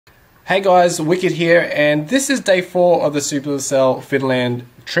Hey guys, Wicked here, and this is day 4 of the Supercell Finland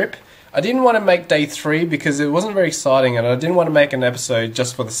trip. I didn't want to make day 3 because it wasn't very exciting, and I didn't want to make an episode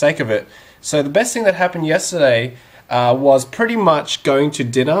just for the sake of it. So the best thing that happened yesterday was pretty much going to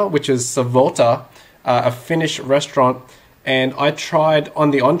dinner, which is Savolta, a Finnish restaurant, and I tried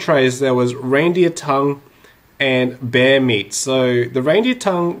on the entrees. There was reindeer tongue and bear meat. So the reindeer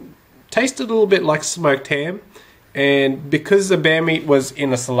tongue tasted a little bit like smoked ham. And because the bear meat was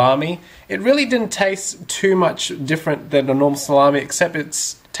in a salami, it really didn't taste too much different than a normal salami, except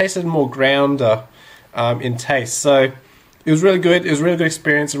it tasted more grounder in taste. So it was really good. It was a really good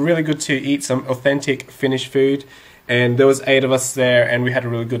experience. Really good to eat some authentic Finnish food. And there was 8 of us there, and we had a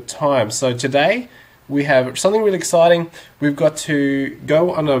really good time. So today we have something really exciting. We've got to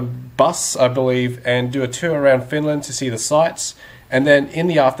go on a bus, I believe, and do a tour around Finland to see the sights. And then in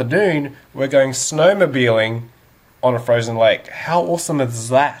the afternoon, we're going snowmobiling on a frozen lake. How awesome is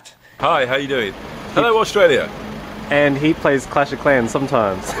that? Hi, how you doing? Hello, Australia. And he plays Clash of Clans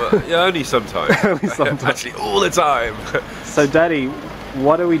sometimes. Well, yeah, only sometimes. Only sometimes. Actually, all the time. So, Daddy,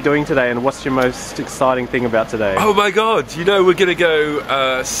 what are we doing today, and what's your most exciting thing about today? Oh my God! You know, we're going to go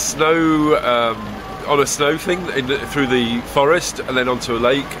on a snow thing through the forest and then onto a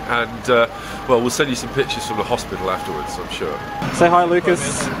lake, and well, we'll send you some pictures from the hospital afterwards, I'm sure. Say hi,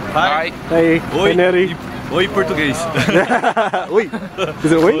 Lucas. Hi. Hey. Hey, Neri. Oi, Portuguese. Oi.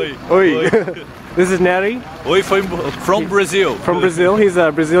 Is it oi? Oi. This is Neri. Oi, from Brazil. From Brazil. He's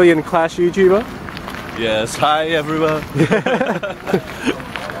a Brazilian Clash YouTuber. Yes. Hi, everyone.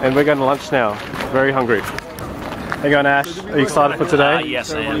 And we're going to lunch now. Very hungry. How you going, Ash? Are you excited for today?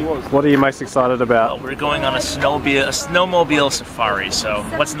 Yes, I am. What are you most excited about? Well, we're going on a snowmobile safari, so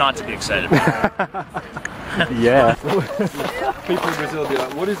what's not to be excited about? Yeah. People in Brazil will be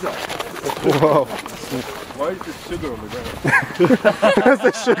like, what is that? Whoa. Why is there sugar on the ground? There's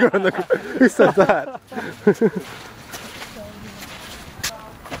the sugar on the ground. Who said that?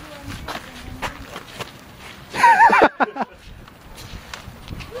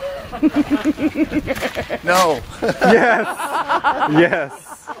 No. Yes.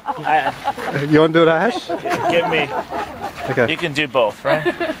 Yes. You want to do it, Ash? Give me. Okay. You can do both, right?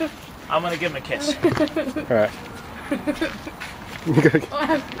 I'm gonna give him a kiss. All right.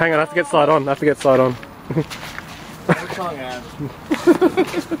 Hang on, I have to get side on. I have to get side on.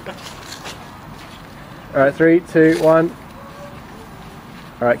 All right, 3, 2, 1.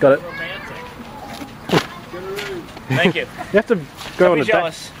 All right, got it. Romantic. Thank you. You have to go Don't on be a date.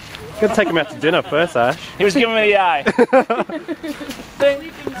 jealous. You got to take him out to dinner first, Ash. He was giving me the eye.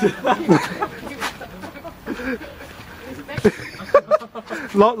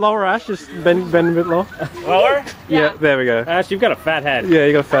 Lower, Ash. Just bend a bit lower. Lower? Yeah, there we go. Ash, you've got a fat head. Yeah,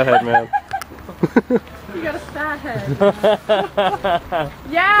 you got a fat head, man. You got a fat head.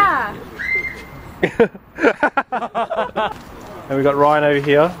 Yeah! And we got Ryan over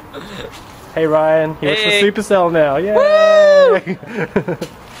here. Hey Ryan, he works for Supercell now. Yay!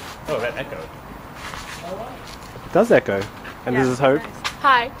 Oh, that echoed. It does echo. And this is Hope.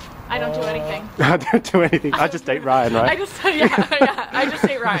 Hi. I don't do anything. I don't do anything. I just date Ryan, right? I just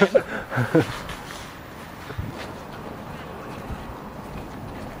date Ryan.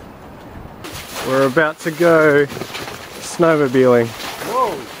 We're about to go snowmobiling.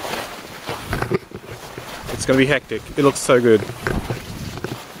 Whoa! It's gonna be hectic. It looks so good.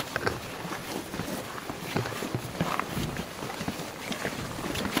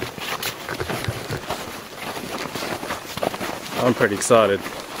 I'm pretty excited.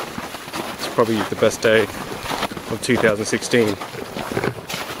 It's probably the best day of 2016.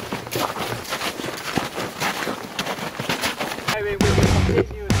 Highway will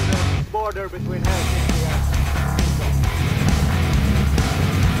continue to the border between Helsinki and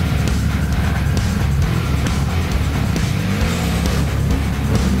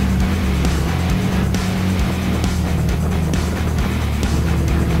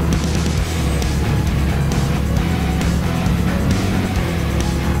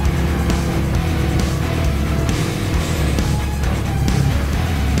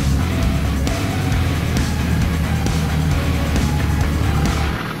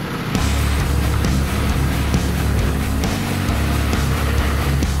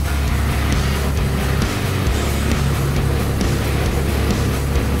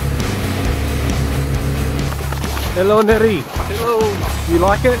Hello Neri! Hello! You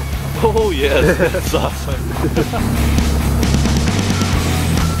like it? Oh yes, that's awesome.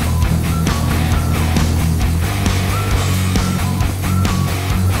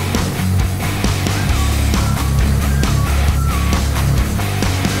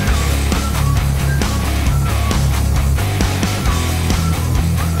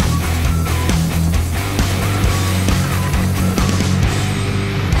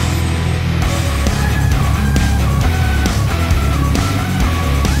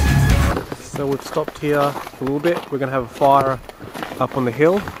 stopped here a little bit. We're going to have a fire up on the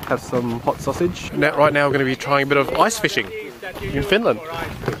hill, have some hot sausage. Right now we're going to be trying a bit of ice fishing in Finland. So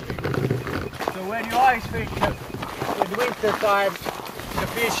when you ice fish in winter time, the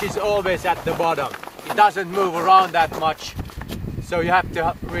fish is always at the bottom. It doesn't move around that much. So you have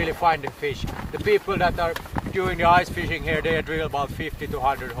to really find the fish. The people that are doing the ice fishing here, they drill about 50 to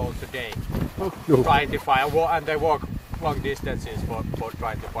 100 holes a day. Trying to find, and they walk long distances for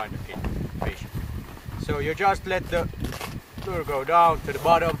trying to find the fish. So you just let the lure go down to the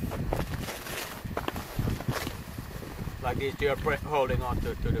bottom. Like this, you're holding on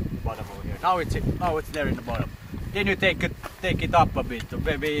to the bottom over here. Now it's there in the bottom. Then you take it up a bit,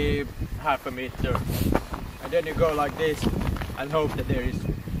 maybe half a meter. And then you go like this and hope that there is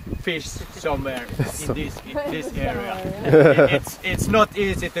fish somewhere in this area. It's not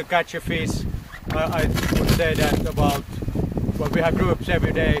easy to catch a fish. I would say that about, well, we have groups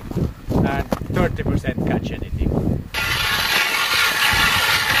every day and 30% catch anything.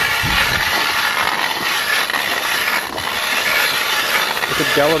 Look at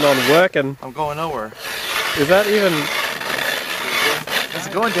Galanon working. I'm going nowhere. Is that even... Is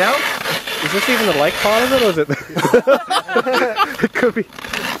it going down? Is this even the lake part of it, or is it... It could be...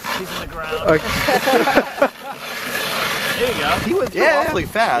 He's in the ground. Okay. There you go. He went awfully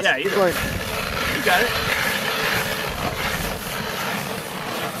fast. Yeah, He's going... You got it.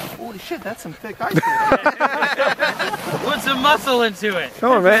 Holy shit, that's some thick ice cream. Put some muscle into it.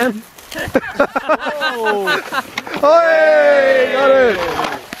 Come on, man. Oh. Hey, got it.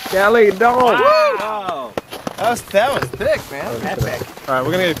 Galley dog. Wow. That was thick, man. Epic. All right,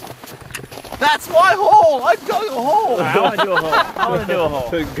 we're gonna. That's my hole. I'm going a hole. I want to do a hole. I want to do a hole.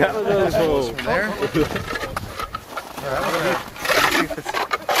 Galado's hole. From there. Alright,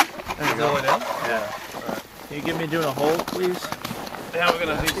 going in? Yeah. Can you get me doing a hole, please? Yeah, we're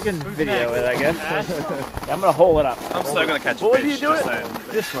gonna do. You can video it, I guess. I'm gonna hole it up. I'm still gonna catch a What fish. would you do it? just saying.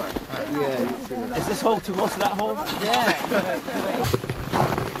 This one. Yeah. Is this hole too close to that hole? Yeah.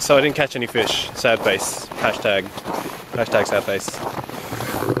 So I didn't catch any fish. Sad face. Hashtag sad face.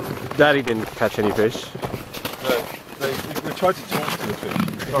 Daddy didn't catch any fish. We tried to talk to the fish.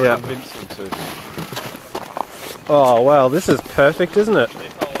 We tried to convince them to. Oh wow, this is perfect, isn't it?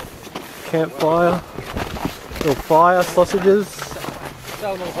 Campfire, little fire, sausages,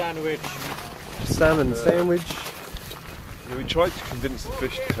 Salmon sandwich. salmon sandwich. Yeah, we tried to convince the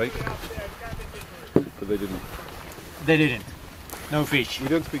fish to take it, but they didn't. They didn't. No fish. We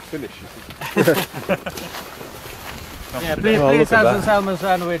don't speak Finnish. You see. Yeah, please, Oh, please look at have that. the salmon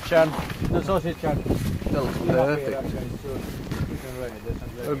sandwich and the sausage and That looks perfect.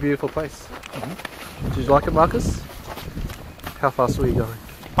 What a beautiful place. Did you like it, Marcus? How fast were you going?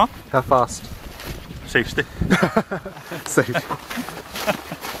 Huh? How fast? 60. Safe.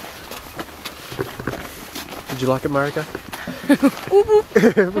 Did you like it, Marika?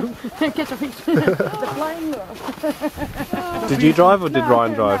 Catch a fish. The flying lure. Did you drive or did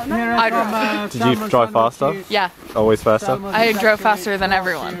Ryan drive? I drove. Did you drive faster? Yeah, Always faster? I drove faster than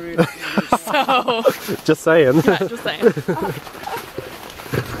everyone. So, Just saying. yeah, just saying.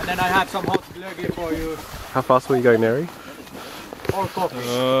 And then I have some hot glögg for you. How fast were you going, Neri? Or coffee.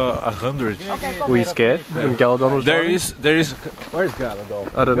 100. Were you scared when Galadon was driving? There is, Where's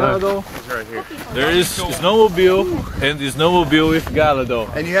Galadon? I don't know. there is snowmobile and the snowmobile with Galado.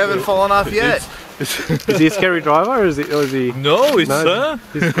 And you haven't fallen off yet. Is he a scary driver or is he No, it's No, fun.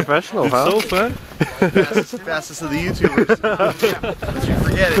 he's a professional, It's huh? so fun. Fastest of the YouTubers. You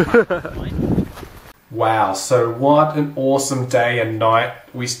forget it. Wow, so what an awesome day and night.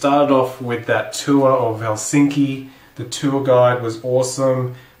 We started off with that tour of Helsinki. The tour guide was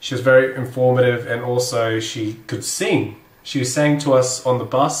awesome. She was very informative and also she could sing. She sang to us on the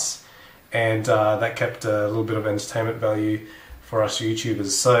bus and that kept a little bit of entertainment value for us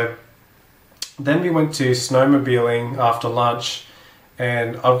YouTubers. So then we went to snowmobiling after lunch,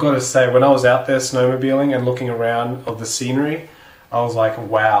 and I've got to say, when I was out there snowmobiling and looking around of the scenery, I was like,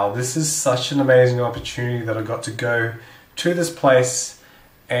 wow, this is such an amazing opportunity that I got to go to this place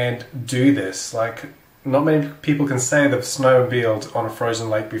and do this. Like, not many people can say they've snowmobiled on a frozen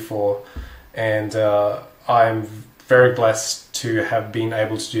lake before, and I'm very blessed to have been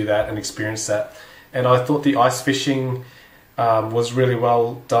able to do that and experience that. And I thought the ice fishing was really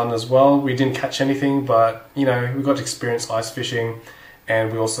well done as well. We didn't catch anything, but you know, we got to experience ice fishing,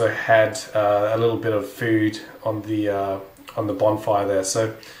 and we also had a little bit of food on the bonfire there.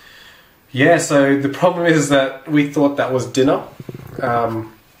 So yeah, so the problem is that we thought that was dinner.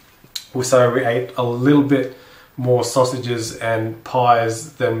 So we ate a little bit more sausages and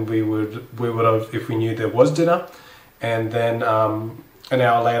pies than we would have if we knew there was dinner. And then an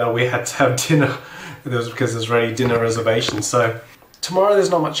hour later we had to have dinner It was because there's already dinner reservations. So tomorrow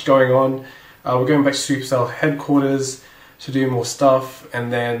there's not much going on. We're going back to Supercell headquarters to do more stuff,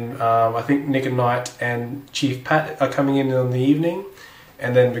 and then I think Nick and Knight and Chief Pat are coming in the evening,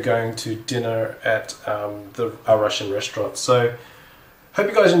 and then we're going to dinner at our Russian restaurant. So hope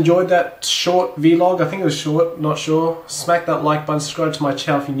you guys enjoyed that short vlog. I think it was short, not sure. Smack that like button, subscribe to my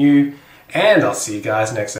channel if you're new, and I'll see you guys next